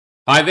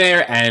Hi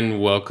there,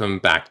 and welcome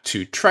back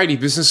to Tradie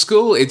Business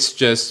School. It's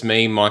just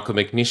me, Michael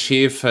McNish,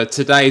 here for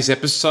today's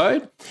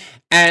episode.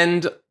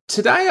 And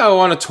today I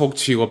want to talk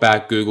to you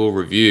about Google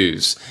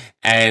reviews.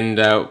 And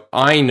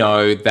I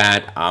know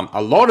that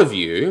a lot of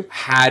you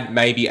had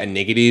maybe a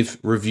negative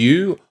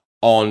review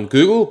on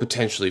Google,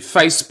 potentially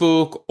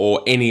Facebook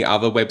or any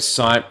other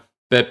website,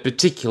 but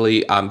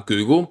particularly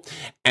Google,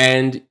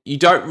 and you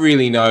don't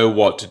really know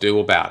what to do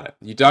about it.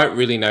 You don't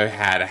really know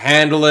how to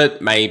handle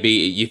it. Maybe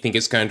you think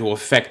it's going to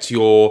affect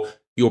your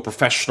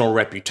professional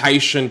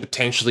reputation,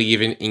 potentially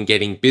even in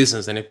getting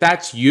business. And if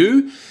that's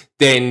you,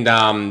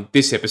 then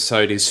this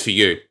episode is for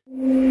you.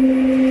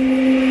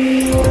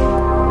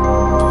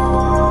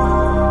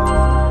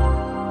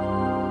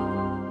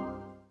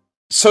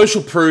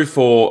 Social proof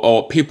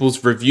or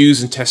people's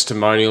reviews and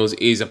testimonials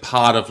is a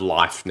part of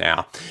life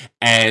now.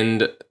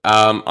 And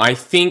I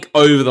think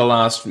over the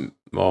last,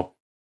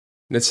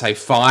 let's say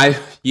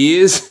 5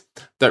 years,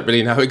 don't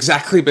really know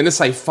exactly, but let's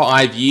say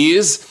 5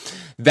 years,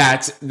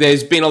 that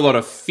there's been a lot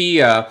of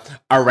fear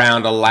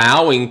around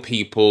allowing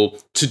people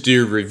to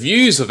do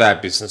reviews of our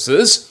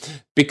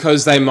businesses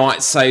because they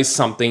might say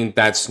something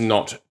that's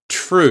not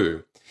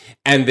true.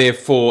 And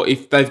therefore,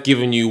 if they've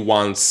given you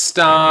 1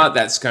 star,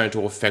 that's going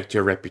to affect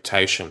your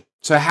reputation.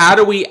 So how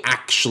do we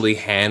actually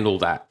handle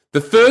that?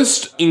 The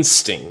first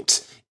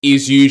instinct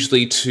is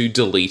usually to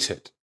delete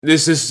it.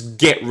 Let's just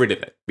get rid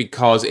of it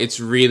because it's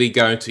really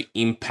going to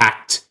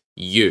impact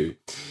you.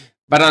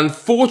 But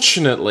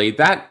unfortunately,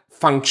 that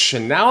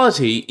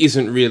functionality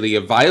isn't really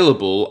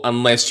available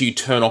unless you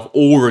turn off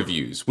all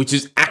reviews, which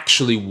is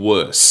actually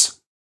worse.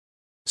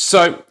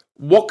 So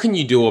what can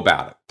you do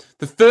about it?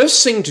 The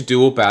first thing to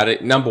do about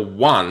it, number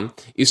 1,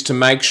 is to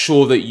make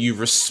sure that you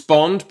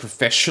respond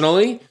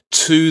professionally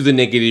to the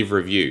negative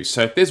review.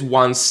 So if there's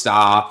 1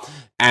 star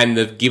and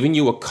they've given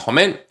you a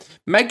comment,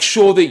 make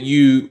sure that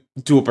you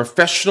do a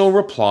professional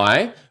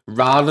reply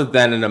rather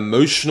than an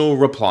emotional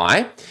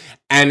reply,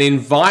 and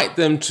invite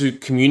them to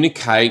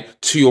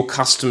communicate to your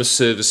customer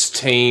service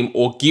team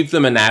or give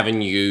them an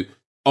avenue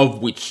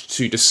of which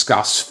to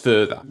discuss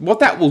further. What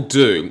that will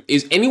do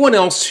is anyone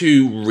else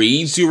who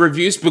reads your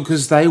reviews,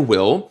 because they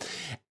will,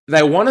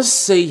 they want to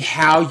see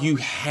how you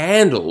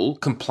handle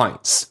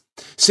complaints.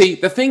 See,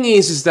 the thing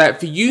is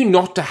that for you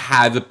not to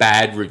have a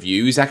bad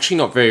review is actually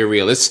not very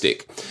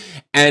realistic.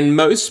 And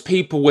most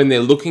people, when they're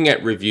looking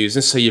at reviews,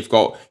 and so you've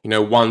got,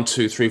 1,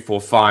 2, 3,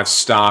 4, 5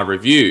 star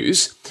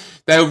reviews,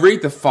 they'll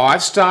read the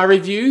 5-star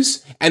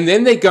reviews, and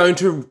then they're going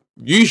to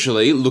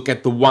usually look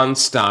at the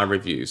 1-star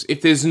reviews.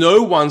 If there's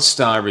no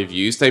 1-star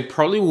reviews, they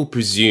probably will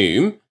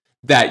presume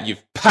that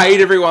you've paid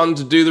everyone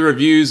to do the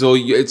reviews, or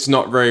it's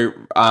not very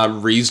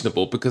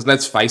reasonable, because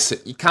let's face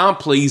it, you can't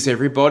please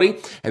everybody,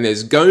 and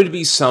there's going to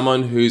be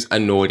someone who's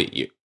annoyed at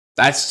you.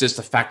 That's just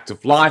a fact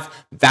of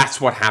life. That's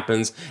what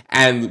happens.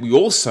 And we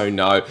also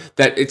know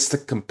that it's the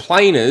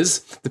complainers,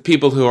 the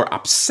people who are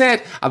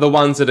upset, are the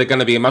ones that are going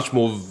to be much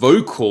more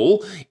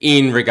vocal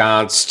in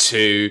regards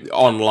to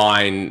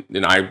online,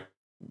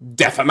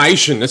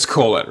 defamation, let's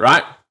call it,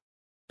 right?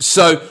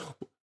 So,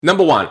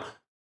 number 1,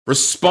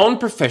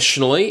 respond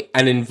professionally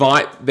and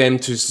invite them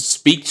to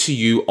speak to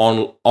you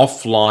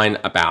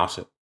offline about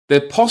it.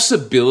 There are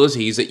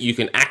possibilities that you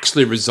can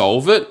actually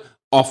resolve it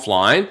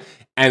offline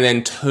and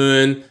then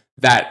turn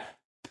that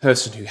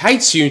person who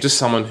hates you into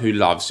someone who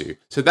loves you.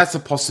 So that's a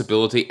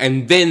possibility,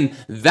 and then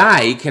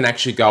they can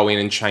actually go in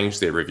and change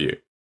their review.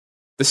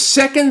 The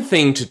second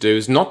thing to do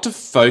is not to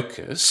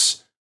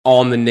focus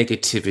on the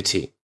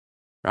negativity,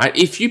 right?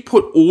 If you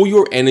put all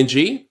your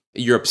energy,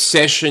 your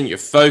obsession, your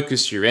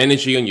focus, your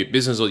energy on your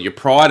business, or your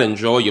pride and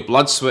joy, your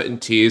blood, sweat,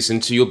 and tears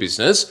into your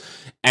business,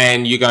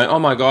 and you're going, oh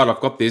my God,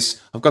 I've got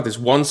this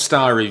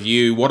 1-star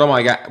review. What am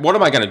I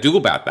going to do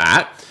about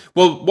that?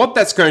 Well, what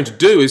that's going to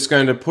do is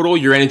going to put all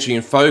your energy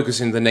and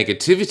focus in the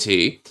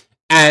negativity,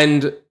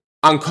 and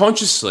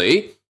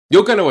unconsciously,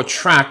 you're going to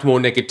attract more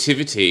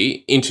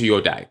negativity into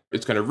your day.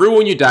 It's going to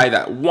ruin your day,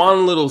 that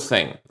one little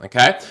thing,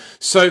 okay?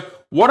 So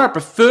what I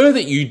prefer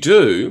that you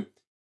do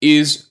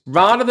is,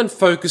 rather than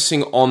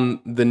focusing on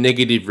the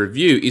negative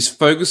review, is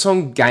focus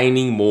on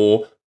gaining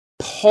more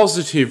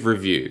positive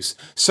reviews.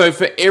 So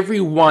for every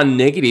 1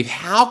 negative,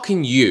 how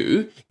can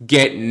you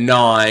get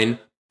 9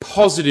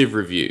 positive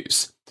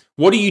reviews?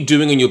 What are you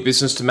doing in your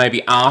business to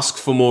maybe ask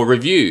for more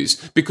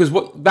reviews? Because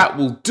what that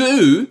will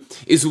do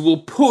is it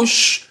will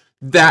push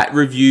that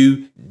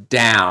review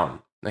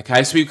down.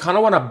 Okay, so you kind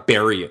of want to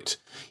bury it.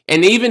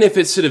 And even if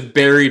it's sort of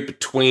buried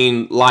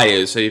between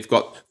layers, so you've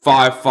got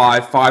 5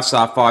 star, 5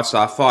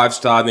 star, 5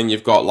 star, then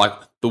you've got like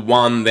the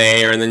 1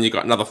 there, and then you've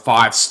got another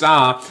 5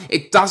 star,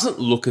 it doesn't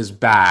look as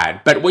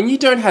bad. But when you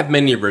don't have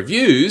many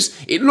reviews,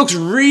 it looks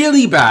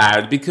really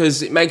bad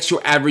because it makes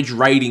your average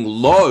rating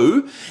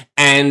low,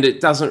 and it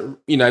doesn't,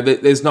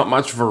 there's not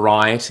much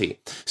variety.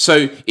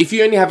 So if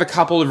you only have a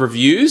couple of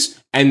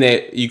reviews and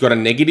you got a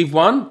negative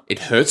one, it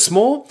hurts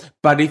more.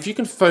 But if you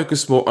can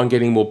focus more on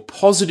getting more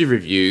positive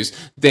reviews,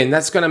 then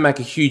that's going to make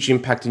a huge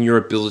impact in your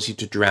ability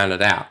to drown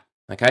it out.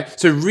 Okay,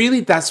 so really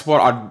that's what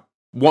I'd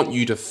want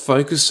you to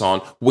focus on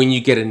when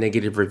you get a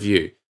negative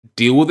review.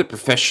 deal with it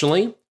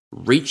professionally,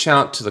 reach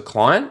out to the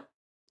client,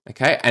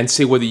 okay, and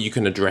see whether you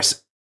can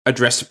address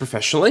it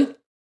professionally,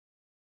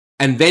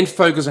 and then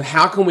focus on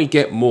how can we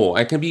get more.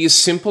 It can be as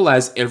simple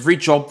as every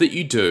job that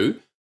you do,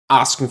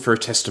 asking for a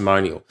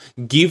testimonial.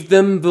 Give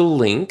them the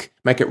link,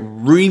 make it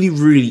really,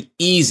 really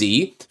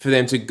easy for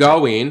them to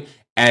go in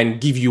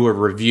and give you a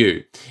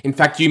review. In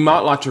fact, you might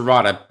like to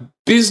write a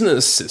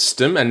business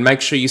system, and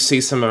make sure you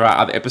see some of our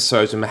other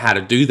episodes on how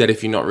to do that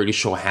if you're not really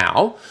sure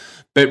how,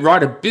 but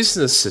write a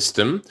business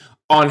system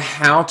on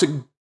how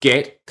to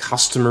get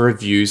customer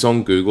reviews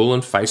on Google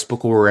and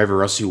Facebook or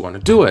wherever else you want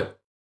to do it.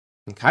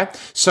 Okay,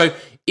 so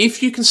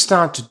if you can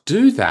start to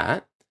do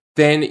that,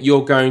 then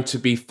you're going to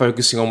be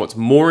focusing on what's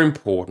more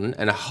important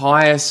and a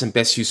highest and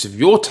best use of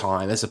your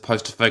time, as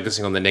opposed to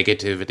focusing on the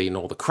negativity and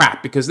all the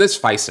crap. Because let's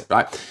face it,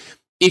 right?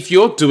 If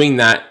you're doing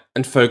that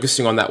and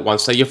focusing on that one,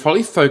 so you're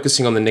probably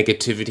focusing on the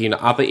negativity in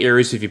other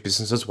areas of your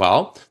business as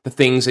well. The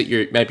things that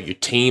maybe your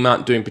team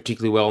aren't doing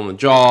particularly well on the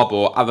job,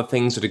 or other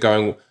things that are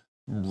going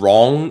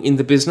wrong in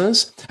the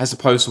business, as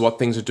opposed to what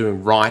things are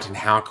doing right and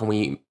how can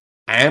we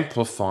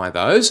amplify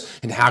those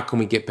and how can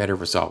we get better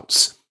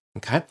results.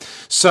 Okay,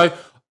 so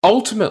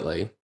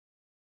ultimately,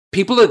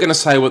 people are going to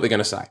say what they're going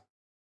to say,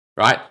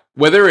 right?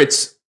 Whether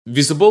it's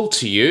visible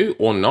to you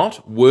or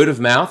not, word of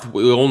mouth,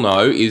 we all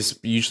know, is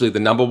usually the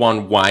number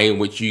one way in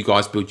which you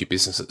guys build your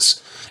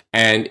businesses.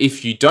 And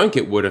if you don't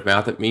get word of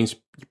mouth, it means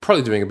you're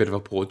probably doing a bit of a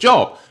poor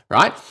job,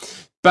 right?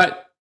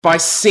 But by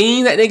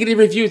seeing that negative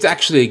review, it's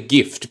actually a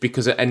gift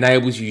because it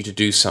enables you to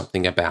do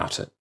something about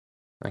it.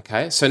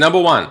 Okay, so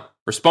number one,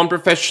 respond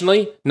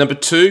professionally. Number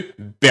two,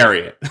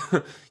 bury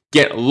it.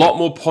 Get a lot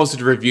more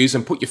positive reviews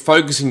and put your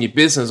focus in your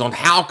business on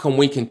how can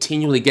we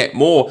continually get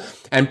more.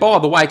 And by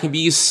the way, it can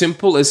be as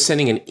simple as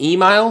sending an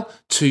email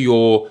to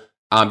your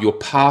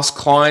past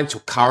clients,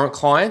 your current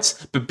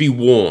clients, but be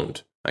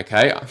warned,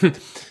 okay?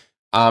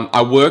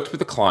 I worked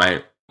with a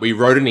client. We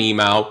wrote an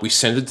email, we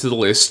sent it to the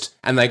list,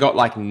 and they got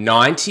like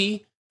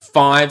 90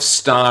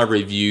 5-star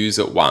reviews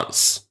at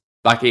once.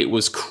 Like, it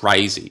was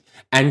crazy.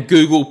 And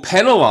Google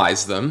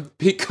penalized them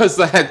because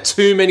they had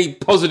too many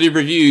positive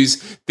reviews,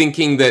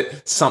 thinking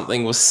that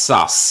something was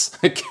sus.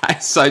 Okay,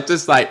 so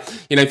just like,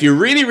 if you're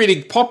really,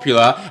 really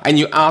popular and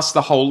you ask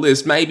the whole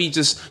list, maybe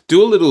just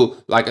do a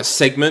little, like a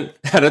segment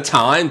at a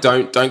time.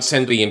 Don't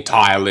send the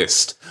entire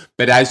list.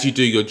 But as you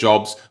do your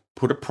jobs,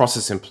 put a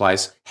process in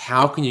place.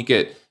 How can you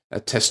get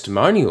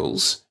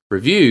testimonials,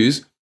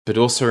 reviews, but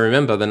also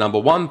remember the number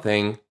one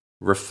thing,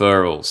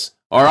 referrals.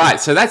 All right,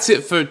 so that's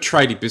it for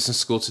Tradie Business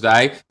School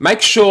today. Make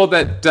sure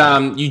that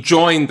you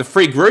join the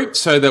free group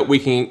so that we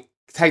can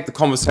take the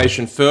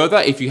conversation further.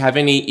 If you have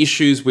any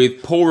issues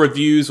with poor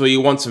reviews, or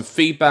you want some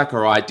feedback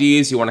or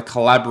ideas, you want to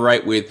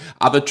collaborate with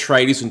other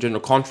tradies and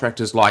general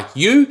contractors like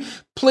you,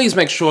 please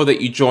make sure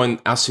that you join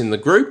us in the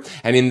group.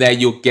 And in there,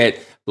 you'll get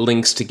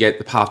links to get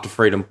the Path to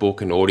Freedom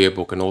book and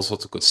audiobook and all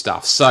sorts of good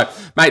stuff. So,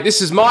 mate,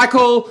 this is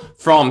Michael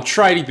from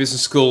Tradie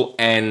Business School,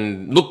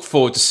 and look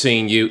forward to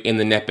seeing you in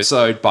the next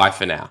episode. Bye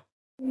for now.